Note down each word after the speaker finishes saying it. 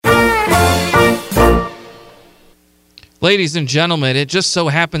Ladies and gentlemen, it just so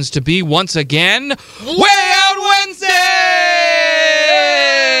happens to be once again Way Out Wednesday!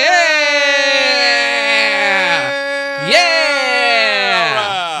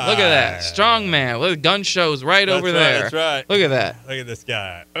 Yeah! Look at that. Strong man. Look, gun shows right over there. That's right. Look at that. Look at this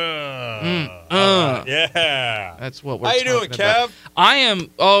guy. Yeah. That's what we're How you talking doing, Kev? about.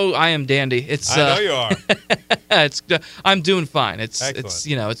 I am dandy. It's I know you are. I'm doing fine. Excellent.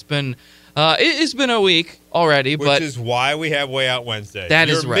 It's been it's been a week already, Which is why we have Way Out Wednesday. That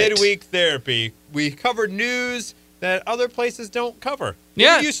is right. Your midweek therapy. We cover news that other places don't cover.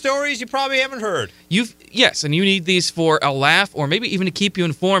 Yeah. Interview stories you probably haven't heard. Yes, and you need these for a laugh or maybe even to keep you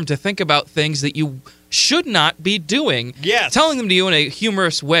informed, to think about things that you should not be doing. Yes. Telling them to you in a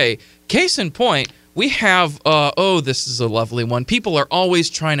humorous way. Case in point, we have, this is a lovely one. People are always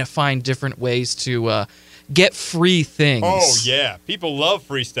trying to find different ways to get free things. Oh, yeah. People love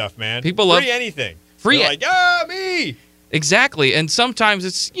free stuff, man. People love free anything. Free. They're like, me. Exactly. And sometimes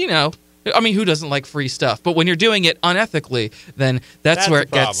it's, who doesn't like free stuff? But when you're doing it unethically, then that's where the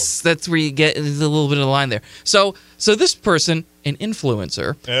problem. that's where you get a little bit of the line there. So this person, an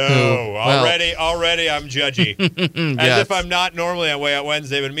influencer. Already I'm judgy. As if I'm not normally on Way Out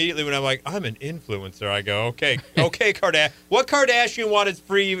Wednesday, but immediately when I'm like, I'm an influencer, I go, okay, Kardashian. What Kardashian wanted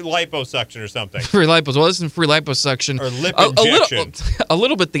free liposuction or something? Free lipo. Well, this isn't free liposuction. Or lip injection. A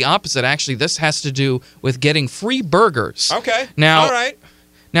little bit the opposite, actually. This has to do with getting free burgers. Okay. Now, all right.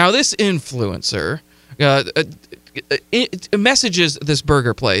 Now, this influencer messages this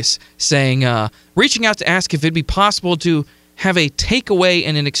burger place saying, reaching out to ask if it'd be possible to have a takeaway,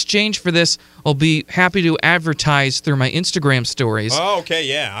 and in exchange for this, I'll be happy to advertise through my Instagram stories. Oh, okay,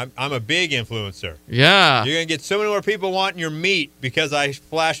 yeah. I'm a big influencer. Yeah. You're going to get so many more people wanting your meat because I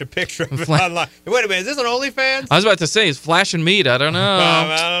flash a picture of it online. Wait a minute, is this on OnlyFans? I was about to say, is flashing meat? I don't know.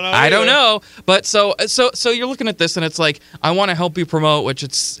 I don't know. But so you're looking at this, and it's like, I want to help you promote, which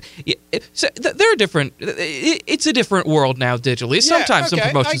they're different. It's a different world now digitally. Sometimes some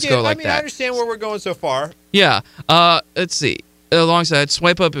promotions go like that. I understand where we're going so far. Yeah. Let's see. Alongside,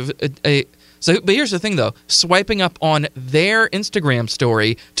 swipe up but here's the thing, though. Swiping up on their Instagram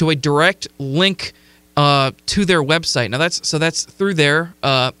story to a direct link to their website. Now, that's through their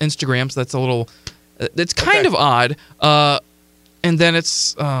Instagram, so that's a little... it's kind of odd. And then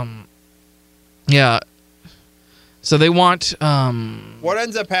it's... yeah. So they want... what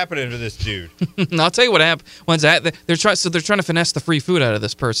ends up happening to this dude? I'll tell you what happens. They're trying to finesse the free food out of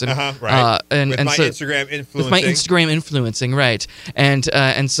this person. Right. Instagram influencing. With my Instagram influencing, right.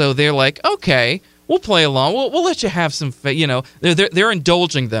 And so they're like, okay, we'll play along. We'll let you have some, they're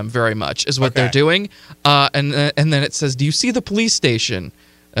indulging them very much is what they're doing. And then it says, do you see the police station?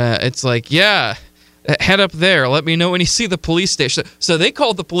 It's like, yeah. Head up there. Let me know when you see the police station. So they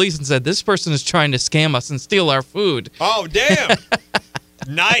called the police and said, this person is trying to scam us and steal our food. Oh, damn.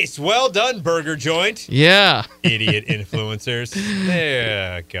 Nice. Well done, burger joint. Yeah. Idiot influencers.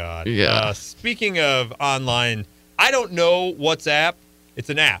 Yeah, God. Yeah. Speaking of online, I don't know WhatsApp. It's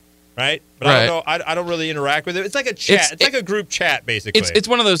an app, right? But right. I don't know. I don't really interact with it. It's like a chat. It's like a group chat, basically. It's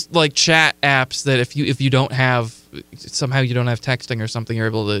one of those like chat apps that if you don't have somehow you don't have texting or something, you're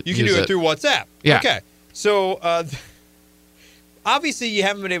able to. You can do it through WhatsApp. Yeah. Okay. So obviously you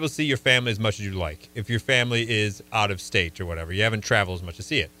haven't been able to see your family as much as you'd like. If your family is out of state or whatever, you haven't traveled as much to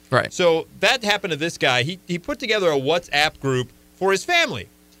see it. Right. So that happened to this guy. He put together a WhatsApp group for his family,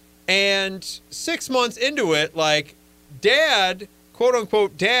 and 6 months into it, like Dad, quote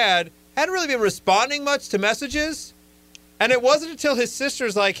unquote Dad, hadn't really been responding much to messages. And it wasn't until his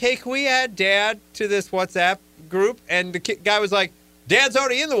sister's like, hey, can we add Dad to this WhatsApp group? And the guy was like, Dad's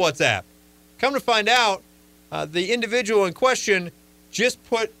already in the WhatsApp. Come to find out, the individual in question just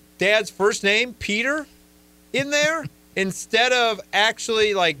put Dad's first name, Peter, in there instead of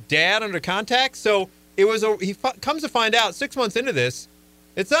actually like Dad under contact. So it was he comes to find out 6 months into this,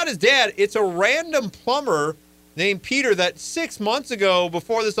 it's not his dad. It's a random plumber named Peter that 6 months ago,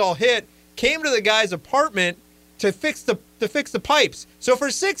 before this all hit, came to the guy's apartment to fix the pipes. So for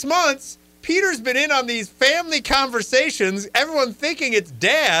 6 months, Peter's been in on these family conversations, everyone thinking it's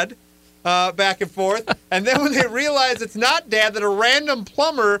Dad, back and forth. And then when they realize it's not Dad, that a random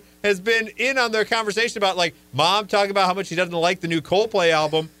plumber has been in on their conversation about, like, Mom talking about how much he doesn't like the new Coldplay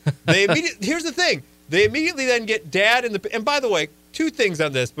album. Here's the thing. They immediately then get Dad in the... And by the way, two things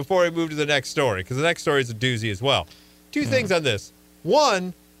on this before we move to the next story, because the next story is a doozy as well. Two things on this.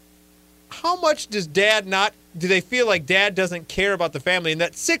 One, how much does Dad not... Do they feel like Dad doesn't care about the family? In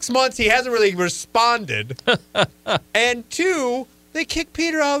that 6 months, he hasn't really responded. And two, they kick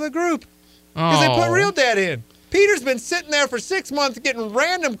Peter out of the group because they put real Dad in. Peter's been sitting there for 6 months getting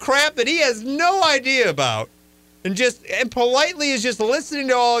random crap that he has no idea about. and politely is just listening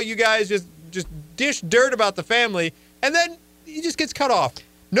to all you guys just dish dirt about the family, and then he just gets cut off.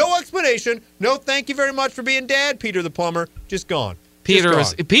 No explanation. No thank you very much for being Dad, Peter the plumber. Just gone. Peter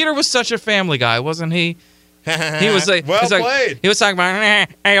was such a family guy, wasn't he? He was like, played. He was talking about,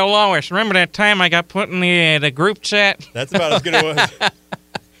 hey, Lois, remember that time I got put in the group chat? That's about as good as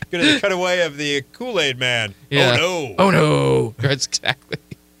the cutaway of the Kool-Aid Man. Yeah. Oh no. That's exactly.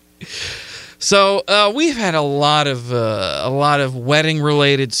 So we've had a lot of wedding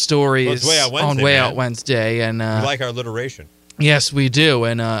related stories on Way Out Wednesday, and we like our alliteration. Yes, we do,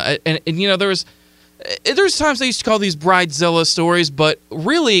 and you know there's times I used to call these Bridezilla stories, but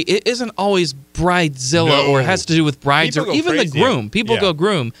really it isn't always Bridezilla or it has to do with brides or even the groom. People go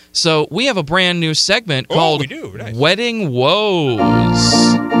groom. So we have a brand new segment called Nice. Wedding Woes.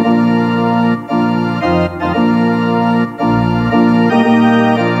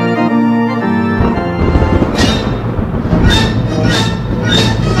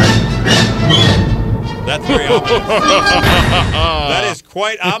 That's very ominous. That is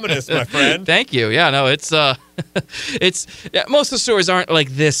quite ominous, my friend. Thank you. Yeah, no, it's most of the stories aren't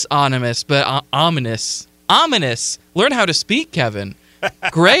like this ominous, but ominous. Ominous. Learn how to speak, Kevin.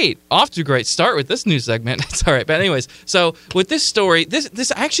 Great. Off to a great start with this new segment. It's all right. But anyways, so with this story,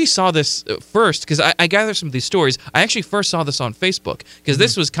 this I actually saw this first because I gathered some of these stories. I actually first saw this on Facebook because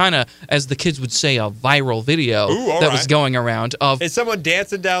this was kind of, as the kids would say, a viral video was going around. Is someone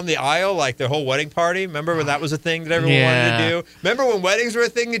dancing down the aisle like the whole wedding party? Remember when that was a thing that everyone wanted to do? Remember when weddings were a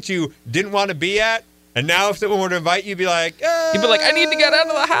thing that you didn't want to be at? And now if someone were to invite you, you'd be like, I need to get out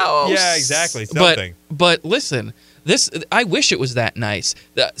of the house. Yeah, exactly. Something. But listen. I wish it was that nice.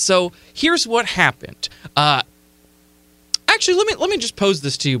 So here's what happened. Actually, let me just pose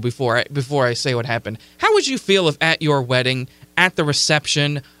this to you before I say what happened. How would you feel if at your wedding, at the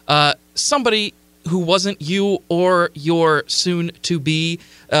reception, somebody who wasn't you or your soon-to-be,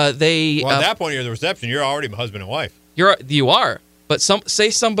 they... Well, at that point, you're at the reception. You're already husband and wife. You are. But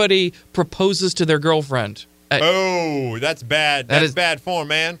say somebody proposes to their girlfriend. Oh, that's bad. That's bad form,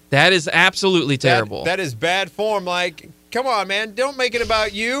 man. That is absolutely terrible. That is bad form. Like, come on, man. Don't make it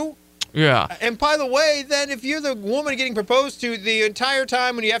about you. Yeah. And by the way, then if you're the woman getting proposed to, the entire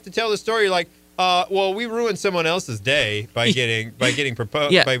time when you have to tell the story, you're like, well, we ruined someone else's day by getting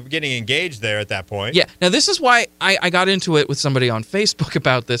proposed by getting engaged there at that point. Yeah. Now this is why I got into it with somebody on Facebook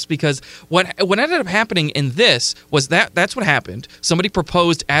about this, because what ended up happening in this was that's what happened. Somebody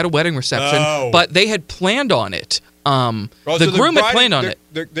proposed at a wedding reception, but they had planned on it. The groom had planned on it.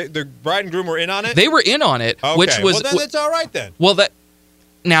 The bride and groom were in on it? They were in on it, which was well, then it's all right then. Well,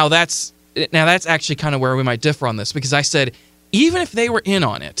 now that's actually kind of where we might differ on this, because I said even if they were in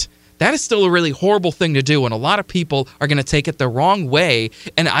on it, that is still a really horrible thing to do, and a lot of people are going to take it the wrong way,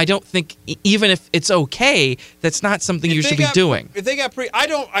 and I don't think, even if it's okay, that's not something you should be doing. If they got I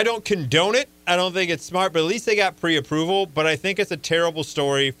don't condone it. I don't think it's smart, but at least they got pre-approval, but I think it's a terrible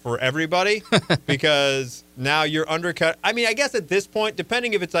story for everybody because now you're undercut. I mean, I guess at this point,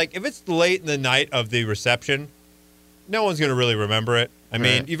 depending if it's late in the night of the reception, no one's going to really remember it. I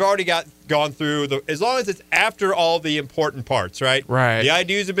mean, you've already gone through as long as it's after all the important parts, right? Right. The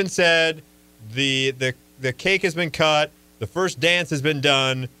IDs have been said, the cake has been cut, the first dance has been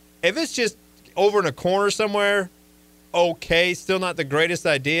done. If it's just over in a corner somewhere, okay, still not the greatest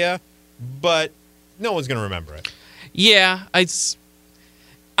idea, but no one's going to remember it. Yeah,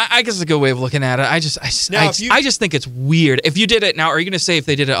 I guess it's a good way of looking at it. I just think it's weird. If you did it now, are you going to say if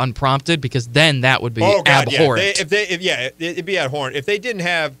they did it unprompted? Because then that would be abhorrent. Yeah. It'd be abhorrent. If they didn't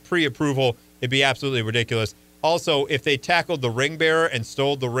have pre-approval, it'd be absolutely ridiculous. Also, if they tackled the ring bearer and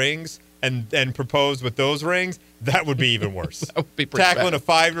stole the rings and proposed with those rings, that would be even worse. That would be pretty Tackling bad.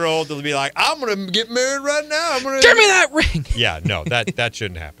 a 5-year-old to be like, I'm going to get married right now. Give me that ring. Yeah, no, that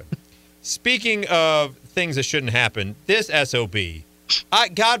shouldn't happen. Speaking of things that shouldn't happen, this SOB...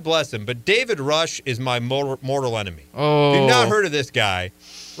 God bless him, but David Rush is my mortal enemy. Oh. You've not heard of this guy,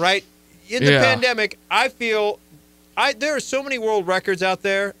 right? In the pandemic, I feel there are so many world records out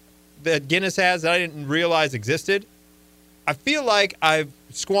there that Guinness has that I didn't realize existed. I feel like I've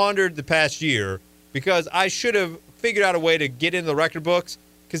squandered the past year because I should have figured out a way to get in the record books.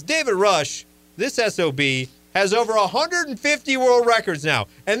 Because David Rush, this SOB, has over 150 world records now.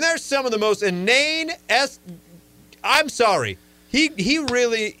 And they're some of the most inane I'm sorry. He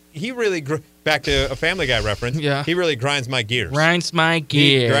really back to a Family Guy reference. Yeah. He really grinds my gears. Grinds my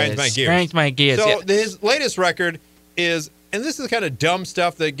gears. Grinds my gears. So his latest record is, and this is the kind of dumb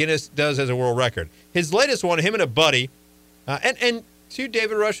stuff that Guinness does as a world record. His latest one, him and a buddy, and to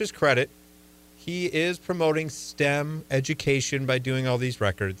David Rush's credit, he is promoting STEM education by doing all these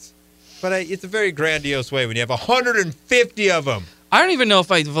records. But it's a very grandiose way when you have 150 of them. I don't even know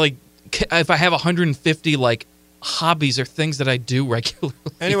if I have 150 like hobbies or things that I do regularly.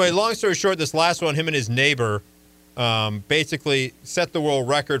 Anyway, long story short, this last one, him and his neighbor basically set the world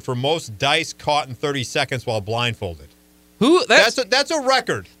record for most dice caught in 30 seconds while blindfolded. Who? That's a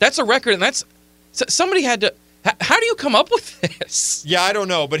record. That's a record, and that's somebody had to. How do you come up with this? Yeah, I don't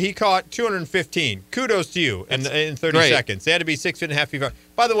know, but he caught 215. Kudos to you in 30 great. seconds. They had to be 6.5 feet.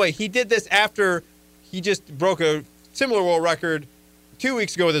 By the way, he did this after he just broke a similar world record 2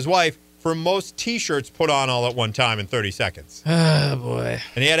 weeks ago with his wife for most T-shirts put on all at one time in 30 seconds. Oh, boy.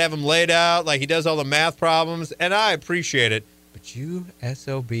 And he had to have them laid out like he does all the math problems, and I appreciate it. But you,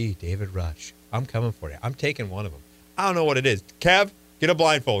 S.O.B., David Rush, I'm coming for you. I'm taking one of them. I don't know what it is. Kev, get a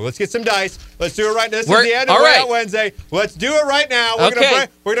blindfold. Let's get some dice. Let's do it right now. This is the end of Way Out Wednesday. Let's do it right now.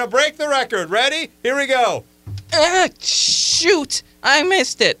 We're gonna break the record. Ready? Here we go. Shoot. I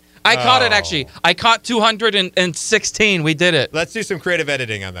missed it. I caught it, actually. I caught 216. We did it. Let's do some creative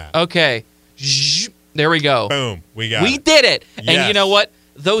editing on that. Okay. There we go. Boom. We got it. We did it. Yes. And you know what?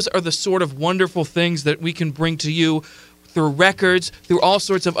 Those are the sort of wonderful things that we can bring to you through records, through all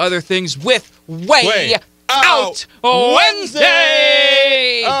sorts of other things with Way Out Wednesday!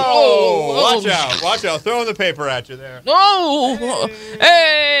 Watch out. Watch out. Throwing the paper at you there. Oh!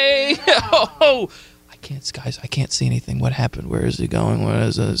 Hey! Oh! I can't see anything. What happened? Where is he going? What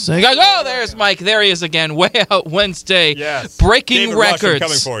is this? Oh, there's Mike. There he is again. Way Out Wednesday. Yes. Breaking David Rush, I'm records.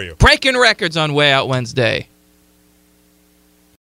 coming for you. Breaking records on Way Out Wednesday.